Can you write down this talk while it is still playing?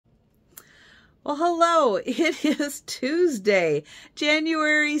Well, hello. It is Tuesday,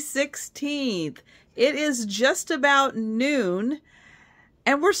 January 16th. It is just about noon,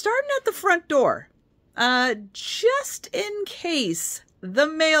 and we're starting at the front door. Just in case the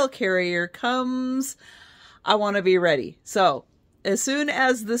mail carrier comes, I want to be ready. So, as soon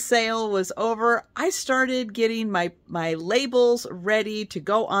as the sale was over, I started getting my labels ready to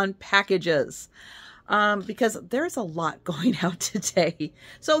go on packages. Because there's a lot going out today.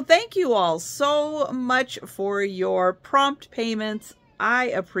 So thank you all so much for your prompt payments. I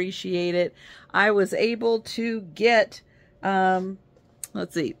appreciate it. I was able to get,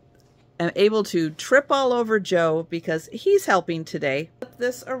 let's see, I'm able to trip all over Joe because he's helping today. Flip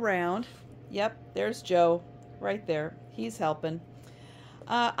this around. Yep, there's Joe right there. He's helping.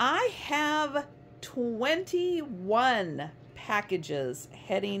 I have 21 packages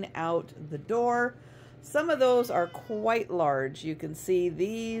heading out the door. Some of those are quite large. You can see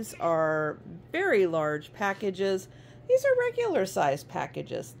these are very large packages. These are regular size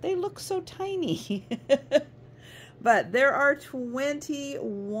packages. They look so tiny. But there are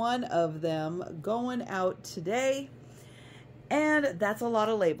 21 of them going out today. And that's a lot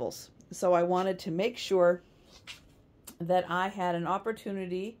of labels. So I wanted to make sure that I had an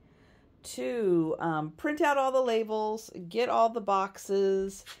opportunity to print out all the labels, get all the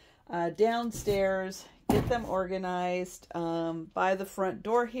boxes downstairs, get them organized by the front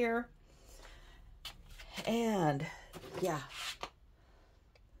door here. And yeah,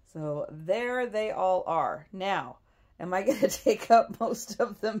 so there they all are. Now, am I going to take up most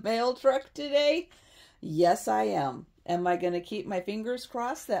of the mail truck today? Yes, I am. Am I going to keep my fingers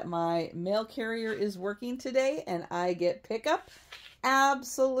crossed that my mail carrier is working today and I get pickup?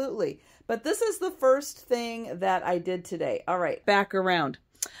 Absolutely. But this is the first thing that I did today. All right, back around.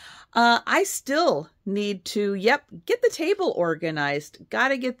 I still need to, get the table organized. Got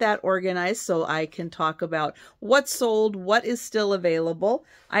to get that organized so I can talk about what's sold, what is still available.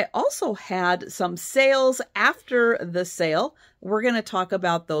 I also had some sales after the sale. We're going to talk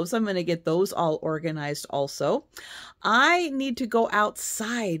about those. I'm going to get those all organized also. I need to go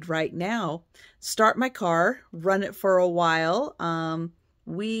outside right now, start my car, run it for a while.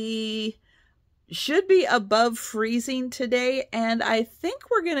 We should be above freezing today, and I think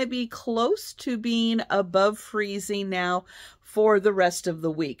we're going to be close to being above freezing now for the rest of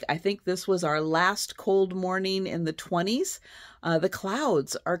the week. I think this was our last cold morning in the 20s. The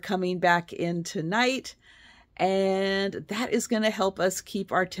clouds are coming back in tonight, and that is going to help us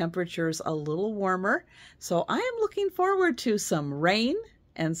keep our temperatures a little warmer. So I am looking forward to some rain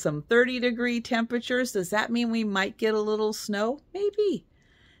and some 30-degree temperatures. Does that mean we might get a little snow?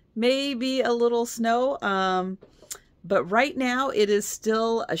 Maybe a little snow, but right now it is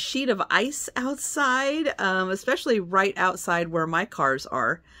still a sheet of ice outside, especially right outside where my cars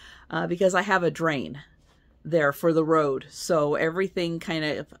are, because I have a drain there for the road. So everything kind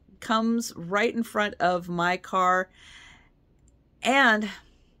of comes right in front of my car, and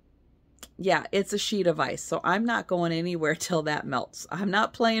yeah, it's a sheet of ice. So I'm not going anywhere till that melts. I'm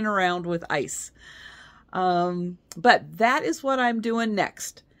not playing around with ice. But that is what I'm doing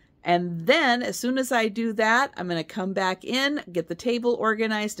next. And then as soon as I do that, I'm going to come back in, get the table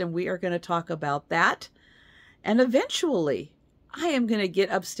organized, and we are going to talk about that. And eventually, I am going to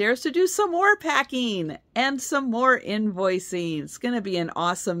get upstairs to do some more packing and some more invoicing. It's going to be an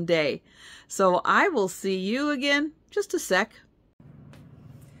awesome day. So I will see you again just a sec.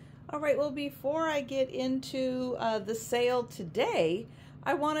 All right, well, before I get into the sale today,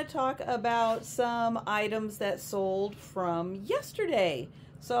 I want to talk about some items that sold from yesterday.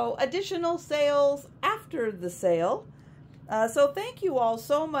 So additional sales after the sale. So thank you all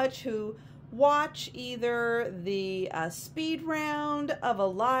so much who watch either the speed round of a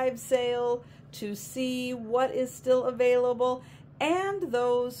live sale to see what is still available, and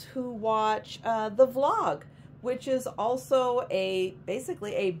those who watch the vlog, which is also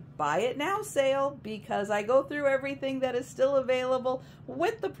basically a buy it now sale, because I go through everything that is still available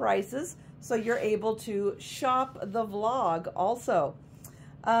with the prices, so you're able to shop the vlog also.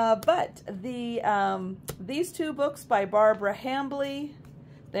 But these two books by Barbara Hambly,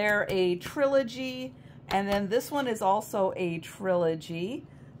 they're a trilogy, and then this one is also a trilogy.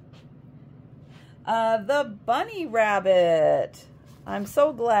 The Bunny Rabbit. I'm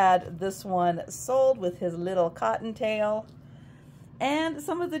so glad this one sold with his little cottontail. And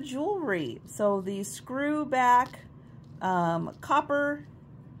some of the jewelry. So the screw back copper.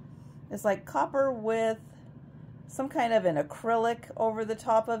 It's like copper with some kind of an acrylic over the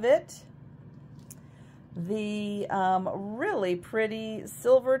top of it. The really pretty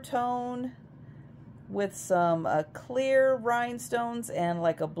silver tone with some clear rhinestones and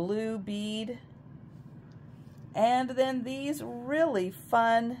like a blue bead. And then these really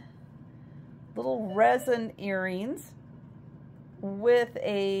fun little resin earrings with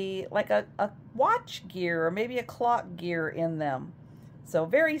like a watch gear or maybe a clock gear in them. So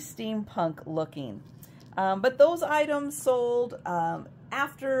very steampunk looking. But those items sold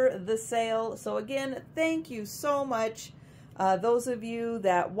after the sale. So again, thank you so much, those of you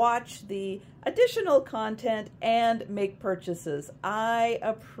that watch the additional content and make purchases. I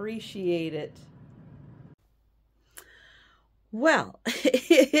appreciate it. Well,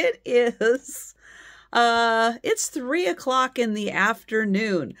 it is, it's 3 o'clock in the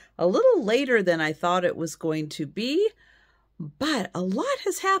afternoon, a little later than I thought it was going to be, but a lot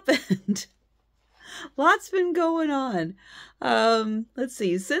has happened. Lots been going on. Let's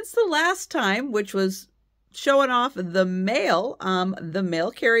see, since the last time, which was showing off the mail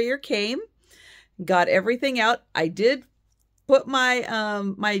carrier came, got everything out. I did put my,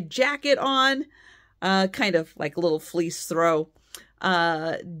 my jacket on, kind of like a little fleece throw,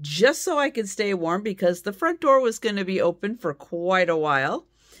 just so I could stay warm because the front door was going to be open for quite a while,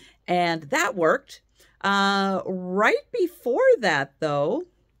 and that worked. Right before that, though,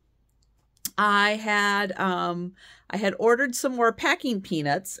 I had ordered some more packing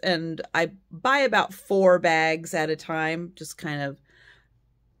peanuts, and I buy about 4 bags at a time, just kind of,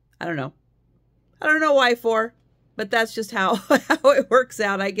 I don't know why 4, but that's just how it works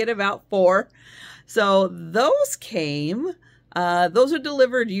out. I get about 4. So those came, those are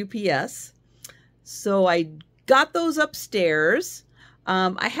delivered UPS. So I got those upstairs.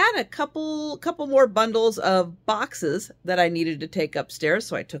 I had a couple more bundles of boxes that I needed to take upstairs.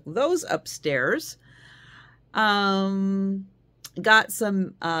 So I took those upstairs. Got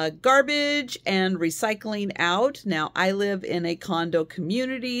some garbage and recycling out. Now I live in a condo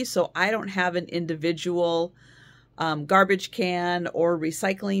community, so I don't have an individual garbage can or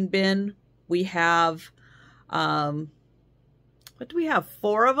recycling bin. We have, what do we have?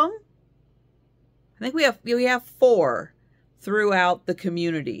 4 of them? I think we have 4 throughout the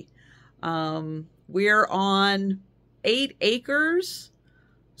community. We're on 8 acres,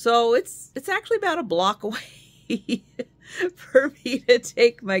 so it's actually about a block away for me to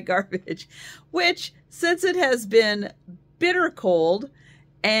take my garbage, which, since it has been bitter cold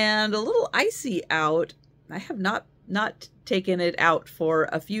and a little icy out, I have not taken it out for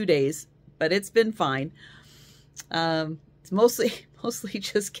a few days, but it's been fine. It's mostly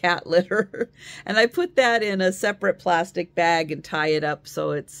just cat litter, and I put that in a separate plastic bag and tie it up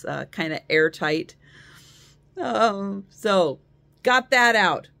so it's kind of airtight. So got that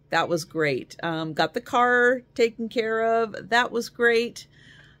out. That was great. Got the car taken care of. That was great.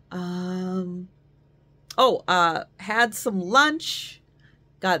 Had some lunch.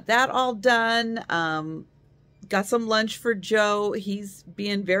 Got that all done. Got some lunch for Joe. He's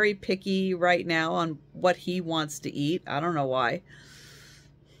being very picky right now on what he wants to eat. I don't know why.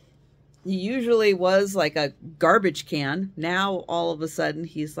 He usually was like a garbage can. Now, all of a sudden,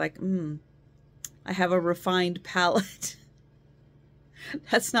 he's like, I have a refined palate.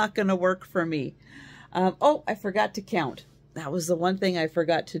 That's not going to work for me. I forgot to count. That was the one thing I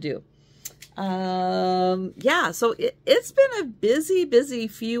forgot to do. Yeah, so it's been a busy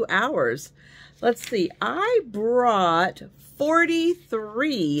few hours. Let's see. I brought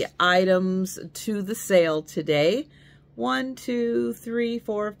 43 items to the sale today. 1, 2, 3,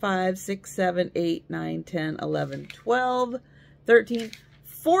 4, 5, 6, 7, 8, 9, 10, 11, 12, 13,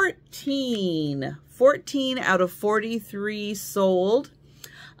 14. 14 out of 43 sold.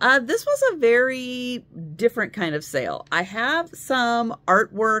 This was a very different kind of sale. I have some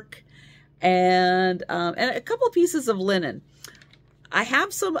artwork and a couple pieces of linen. I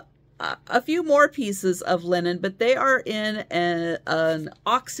have a few more pieces of linen, but they are in an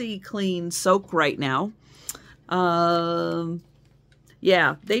OxyClean soak right now.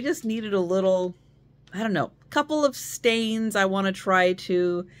 Yeah, they just needed a little, I don't know, couple of stains I want to try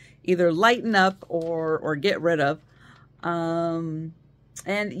to either lighten up or get rid of. And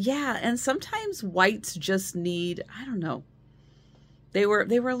yeah, and sometimes whites just need, I don't know, they were a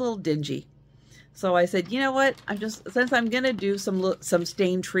little dingy. So I said, you know what, since I'm going to do some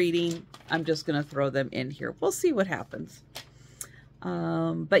stain treating, I'm just going to throw them in here. We'll see what happens.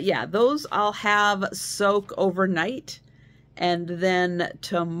 But yeah, those I'll have soak overnight. And then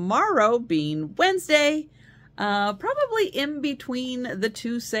tomorrow, being Wednesday, probably in between the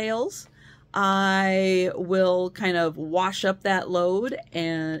 2 sales, I will kind of wash up that load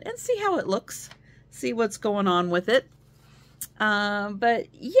and see how it looks, see what's going on with it. But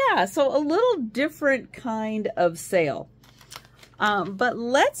yeah, so a little different kind of sale. But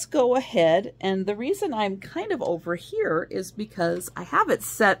let's go ahead, and the reason I'm kind of over here is because I have it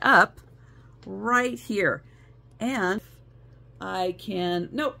set up right here. And I can,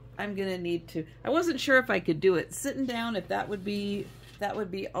 nope, I'm gonna need to, I wasn't sure if I could do it sitting down, if that would be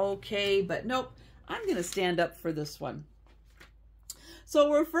okay, but nope, I'm gonna stand up for this one. So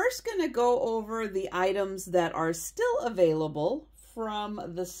we're first gonna go over the items that are still available from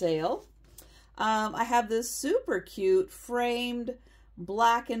the sale. I have this super cute framed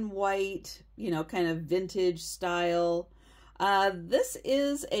black and white, you know, kind of vintage style. This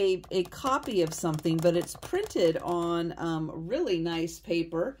is a copy of something, but it's printed on really nice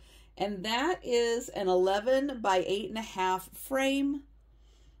paper, and that is an 11 by 8.5 frame.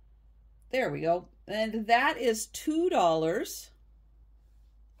 There we go. And that is $2.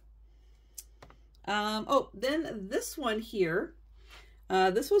 Oh, then this one here,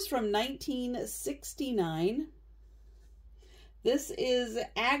 this was from 1969. This is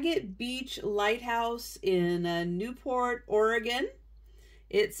Agate Beach Lighthouse in Newport, Oregon.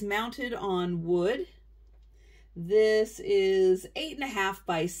 It's mounted on wood. This is 8.5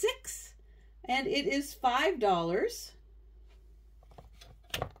 by 6, and it is $5.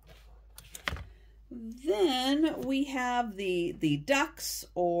 Then we have the ducks,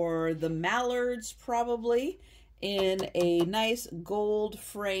 or the mallards probably, in a nice gold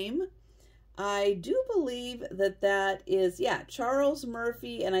frame. I do believe that that is, yeah, Charles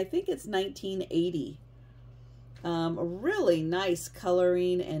Murphy, and I think it's 1980. Really nice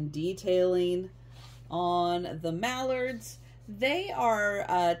coloring and detailing on the mallards. They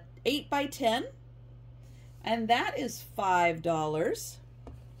are 8 by 10, and that is $5.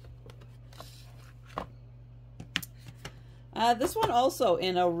 This one also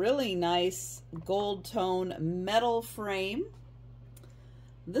in a really nice gold tone metal frame.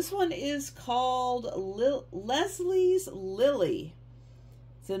 This one is called Leslie's Lily.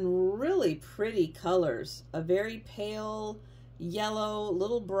 It's in really pretty colors. A very pale yellow, a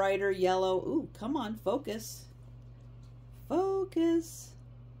little brighter yellow. Ooh, come on, focus. Focus.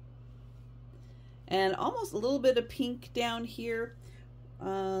 And almost a little bit of pink down here.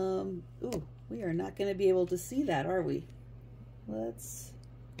 Ooh, we are not going to be able to see that, are we? Let's...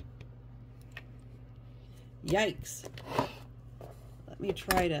 Yikes. Let me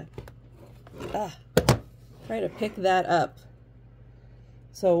try to pick that up.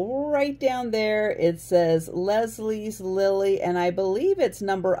 So right down there it says Leslie's Lily, and I believe it's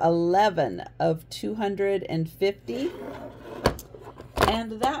number 11 of 250.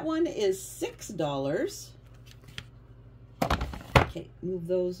 And that one is $6. Okay, move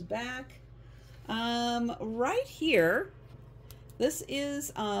those back. Right here, this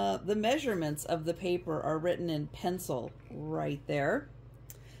is the measurements of the paper are written in pencil right there.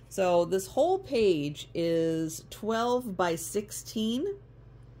 So this whole page is 12 by 16.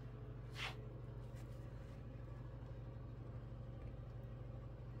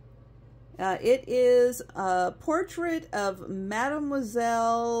 It is a portrait of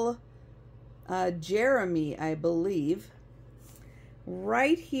Mademoiselle Jeremy, I believe.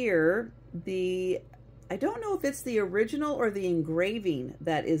 Right here, I don't know if it's the original or the engraving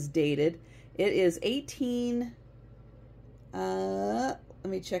that is dated. It is 18, let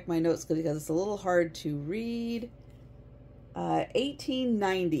me check my notes because it's a little hard to read.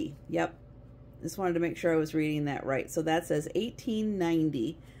 1890, yep. Just wanted to make sure I was reading that right. So that says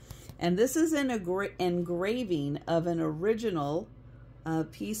 1890. And this is an engraving of an original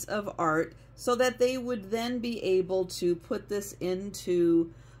piece of art, so that they would then be able to put this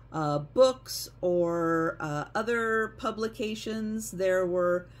into books or other publications. There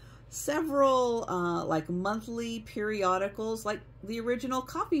were several like monthly periodicals, like the original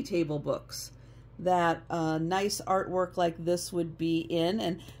coffee table books, that nice artwork like this would be in,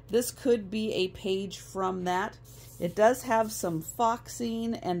 and this could be a page from that. It does have some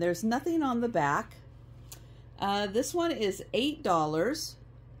foxing, and there's nothing on the back. This one is $8.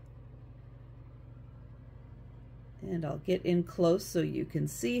 And I'll get in close so you can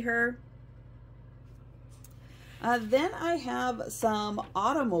see her. Then I have some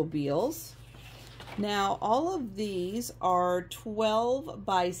automobiles. Now, all of these are 12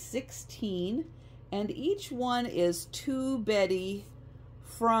 by 16, and each one is to Betty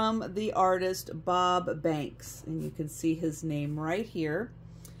from the artist Bob Banks. And you can see his name right here.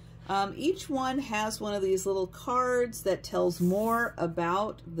 Each one has one of these little cards that tells more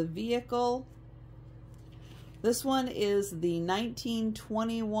about the vehicle. This one is the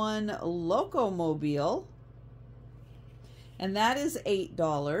 1921 Locomobile, and that is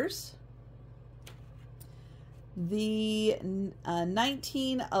 $8. The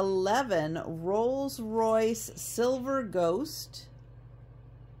 1911 Rolls-Royce Silver Ghost,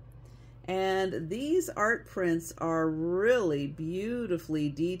 and these art prints are really beautifully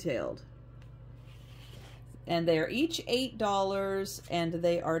detailed. And they are each $8, and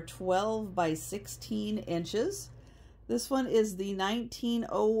they are 12 by 16 inches. This one is the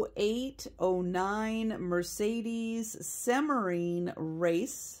 1908-09 Mercedes Semarine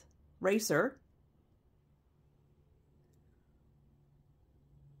Racer.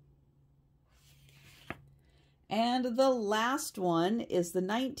 And the last one is the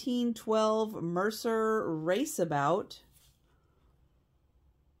 1912 Mercer Raceabout.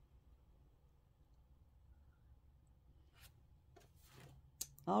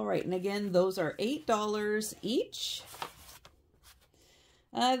 All right, and again, those are $8 each.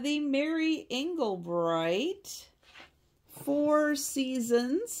 The Mary Englebright Four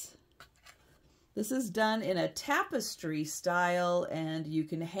Seasons. This is done in a tapestry style, and you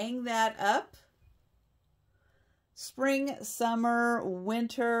can hang that up. Spring, summer,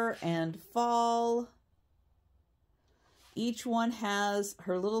 winter, and fall. Each one has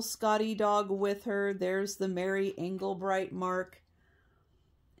her little Scotty dog with her. There's the Mary Englebright mark.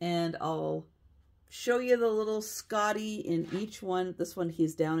 And I'll show you the little Scotty in each one. This one,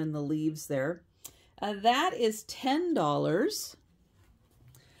 he's down in the leaves there. That is $10.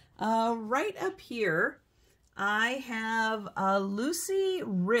 Right up here, I have Lucy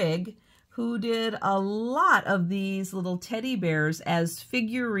Rigg, who did a lot of these little teddy bears as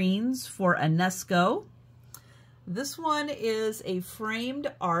figurines for UNESCO. This one is a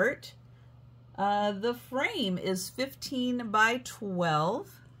framed art. The frame is 15 by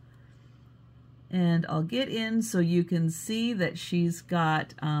 12. And I'll get in so you can see that she's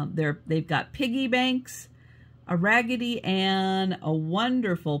got, they've got piggy banks, a Raggedy Ann, a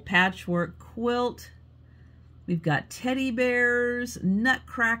wonderful patchwork quilt. We've got teddy bears,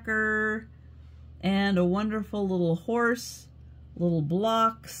 Nutcracker, and a wonderful little horse, little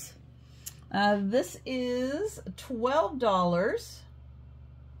blocks. This is $12.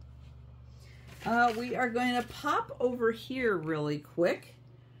 We are going to pop over here really quick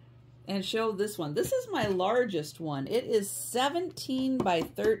and show this one. This is my largest one. It is 17 by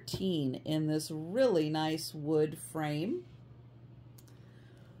 13 in this really nice wood frame.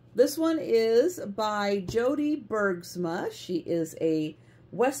 This one is by Jody Bergsma. She is a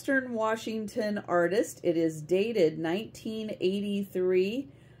Western Washington artist. It is dated 1983,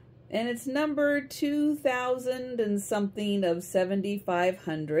 and it's numbered 2000 and something of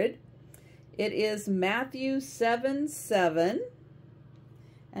 7500. It is Matthew 7:7.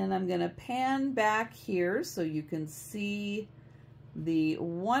 And I'm going to pan back here so you can see the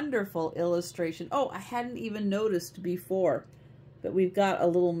wonderful illustration. Oh, I hadn't even noticed before, but we've got a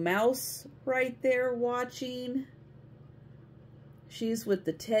little mouse right there watching. She's with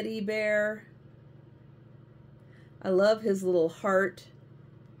the teddy bear. I love his little heart.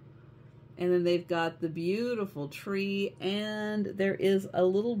 And then they've got the beautiful tree, and there is a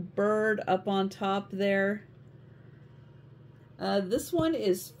little bird up on top there. This one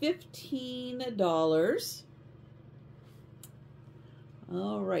is $15.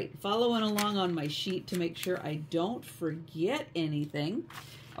 All right, following along on my sheet to make sure I don't forget anything.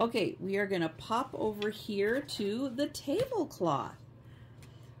 Okay, we are going to pop over here to the tablecloth.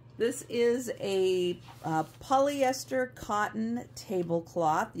 This is a polyester cotton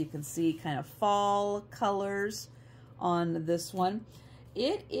tablecloth. You can see kind of fall colors on this one.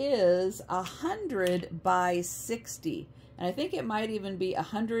 It is 100 by 60. And I think it might even be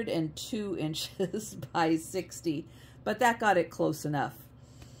 102 inches by 60, but that got it close enough.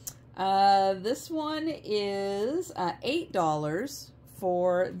 This one is $8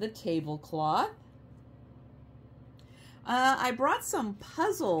 for the tablecloth. I brought some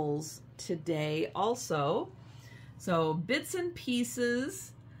puzzles today also. So Bits and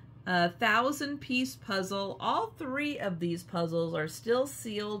Pieces, 1,000-piece puzzle. All three of these puzzles are still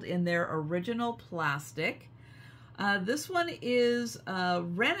sealed in their original plastic. This one is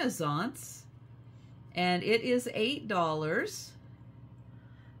Renaissance, and it is $8.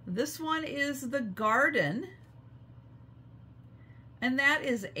 This one is The Garden, and that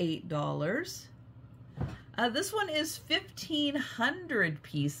is $8. This one is 1,500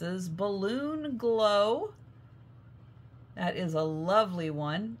 pieces, Balloon Glow. That is a lovely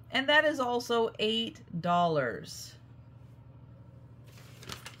one, and that is also $8.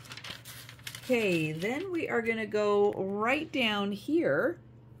 Okay, then we are going to go right down here.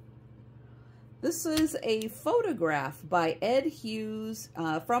 This is a photograph by Ed Hughes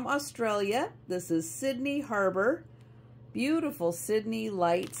from Australia. This is Sydney Harbour. Beautiful Sydney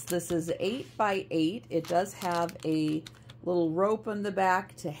lights. This is 8 by 8. It does have a little rope on the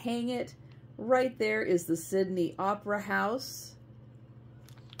back to hang it. Right there is the Sydney Opera House.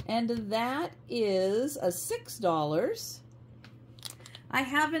 And that is $6. I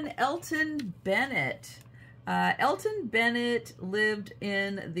have an Elton Bennett Elton Bennett lived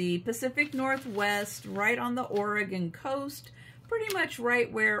in the Pacific Northwest, right on the Oregon coast, pretty much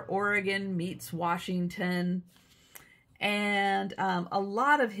right where Oregon meets Washington. And a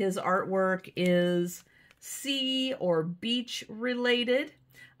lot of his artwork is sea or beach related.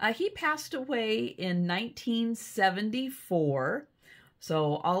 He passed away in 1974.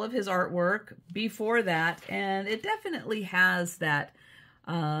 So all of his artwork before that, and it definitely has that,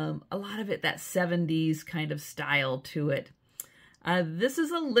 a lot of it, that 70s kind of style to it. This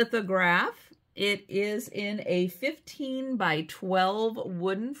is a lithograph. It is in a 15 by 12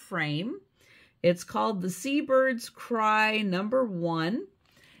 wooden frame. It's called The Seabird's Cry #1.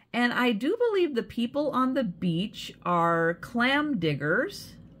 And I do believe the people on the beach are clam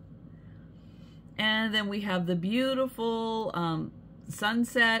diggers. And then we have the beautiful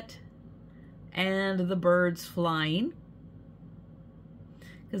sunset and the birds flying,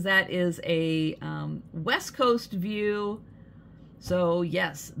 because that is a West Coast view. So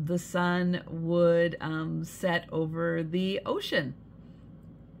yes, the sun would set over the ocean.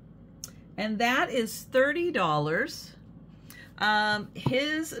 And that is $30.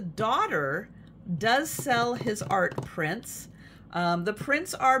 His daughter does sell his art prints. The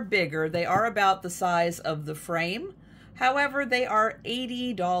prints are bigger. They are about the size of the frame. However, they are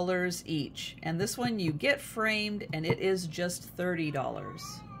 $80 each. And this one you get framed, and it is just $30.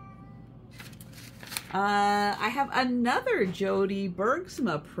 I have another Jody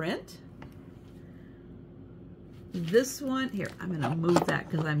Bergsma print. This one here, I'm going to move that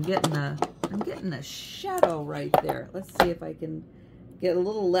because I'm getting a shadow right there. Let's see if I can get a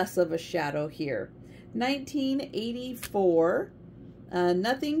little less of a shadow here. 1984.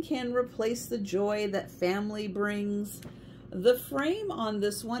 Nothing can replace the joy that family brings. The frame on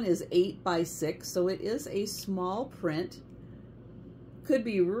this one is 8 by 6, so it is a small print. Could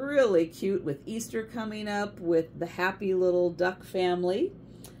be really cute with Easter coming up with the happy little duck family.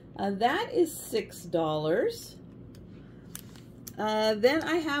 That is $6. Then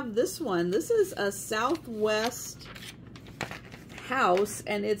I have this one. This is a Southwest house,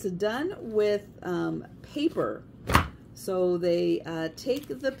 and it's done with paper. So they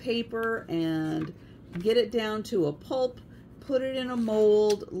take the paper and get it down to a pulp, put it in a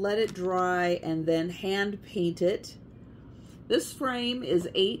mold, let it dry, and then hand paint it. This frame is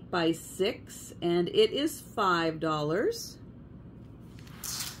 8 by 6, and it is $5.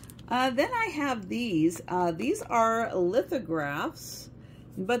 Then I have these. These are lithographs,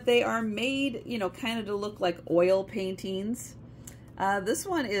 but they are made, you know, kind of to look like oil paintings. This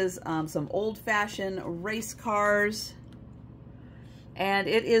one is some old-fashioned race cars, and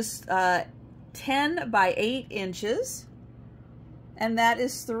it is 10 by 8 inches, and that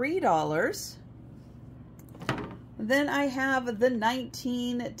is $3. Then I have the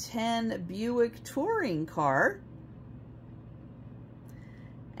 1910 Buick touring car.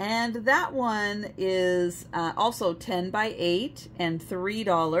 And that one is also 10 by 8 and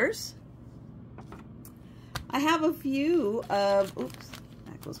 $3. I have a few of, oops,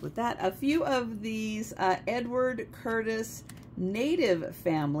 that goes with that, a few of these Edward Curtis native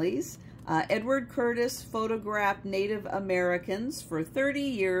families. Edward Curtis photographed Native Americans for 30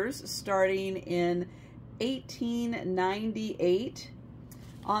 years, starting in 1898.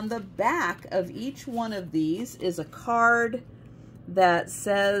 On the back of each one of these is a card that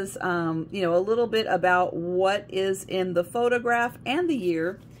says, you know, a little bit about what is in the photograph and the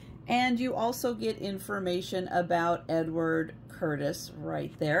year. And you also get information about Edward Curtis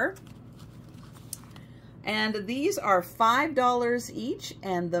right there. And these are $5 each,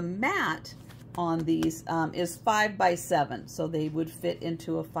 and the mat on these is 5 by 7. So they would fit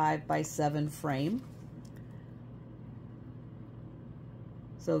into a 5 by 7 frame.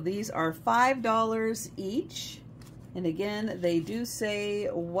 So these are $5 each. And again, they do say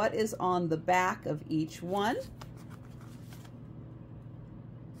what is on the back of each one.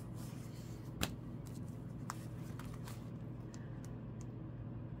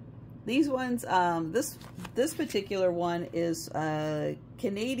 These ones, this particular one is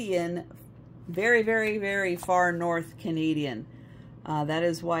Canadian, very, very, very far north Canadian. That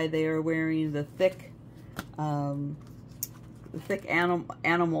is why they are wearing the thick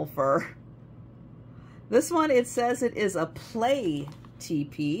animal fur. This one, it says it is a play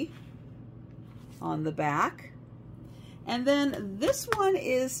teepee on the back. And then this one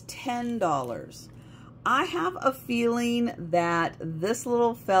is $10. I have a feeling that this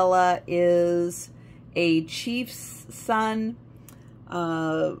little fella is a chief's son.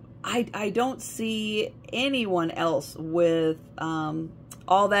 I don't see anyone else with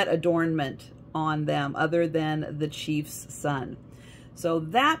all that adornment on them other than the chief's son. So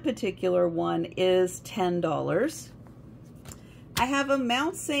that particular one is $10. I have a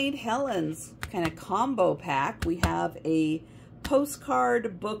Mount St. Helens kind of combo pack. We have a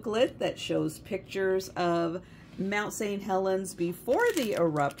postcard booklet that shows pictures of Mount St. Helens before the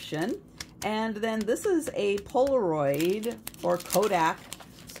eruption. And then this is a Polaroid or Kodak.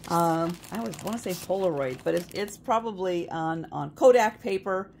 I always want to say Polaroid, but it's probably on Kodak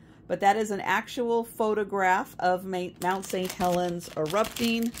paper. But that is an actual photograph of Mount St. Helens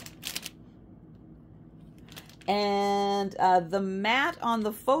erupting. And the mat on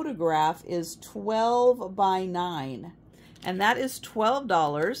the photograph is 12 by 9. And that is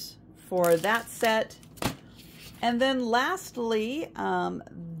 $12 for that set. And then lastly,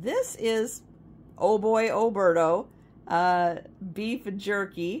 this is, oh boy, Oberto, beef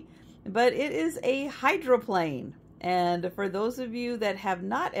jerky. But it is a hydroplane. And for those of you that have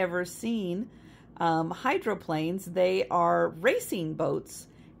not ever seen hydroplanes, they are racing boats.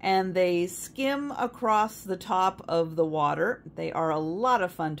 And they skim across the top of the water. They are a lot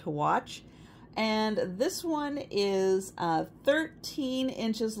of fun to watch. And this one is 13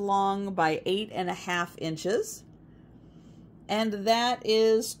 inches long by 8.5 inches. And that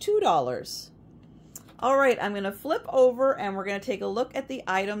is $2. All right, I'm going to flip over and we're going to take a look at the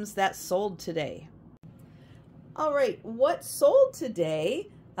items that sold today. All right, what sold today?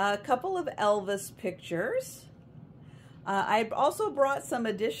 A couple of Elvis pictures. I also brought some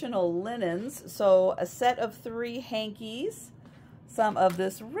additional linens, so a set of 3 hankies, some of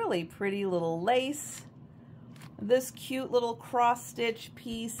this really pretty little lace, this cute little cross-stitch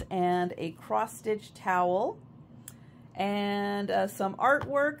piece, and a cross-stitch towel, and some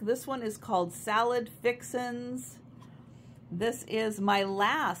artwork. This one is called Salad Fixins. This is my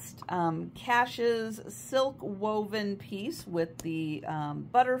last Cash's silk woven piece with the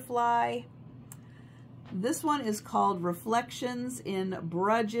butterfly. This one is called Reflections in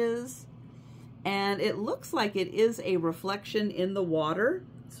Brudges, and it looks like it is a reflection in the water.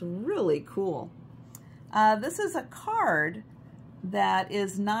 It's really cool. This is a card that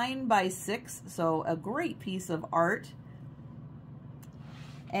is 9 by 6, so a great piece of art.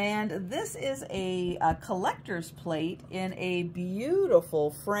 And this is a collector's plate in a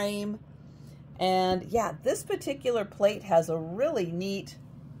beautiful frame. And yeah, this particular plate has a really neat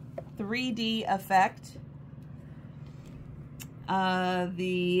 3D effect.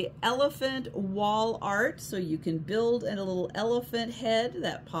 The elephant wall art, so you can build in a little elephant head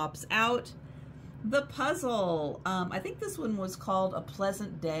that pops out. The puzzle, I think this one was called A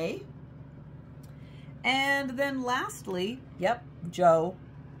Pleasant Day. And then lastly, yep, Joe,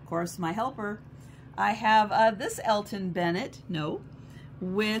 of course, my helper. I have this Elton Bennett,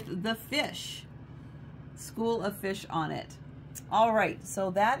 with the fish, School of Fish on it. All right,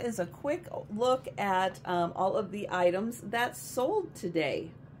 so that is a quick look at all of the items that sold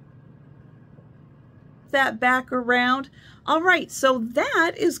today. That back around. All right, so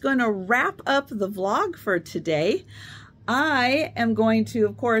that is going to wrap up the vlog for today. I am going to,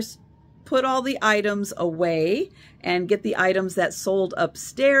 of course, put all the items away and get the items that sold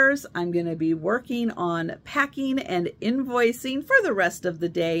upstairs. I'm going to be working on packing and invoicing for the rest of the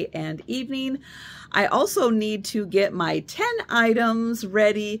day and evening. I also need to get my 10 items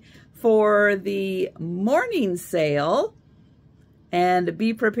ready for the morning sale and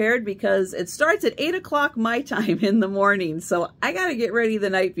be prepared because it starts at 8 o'clock my time in the morning. So I got to get ready the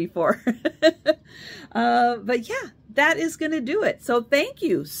night before. But yeah, that is going to do it. So thank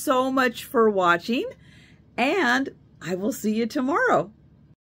you so much for watching, and I will see you tomorrow.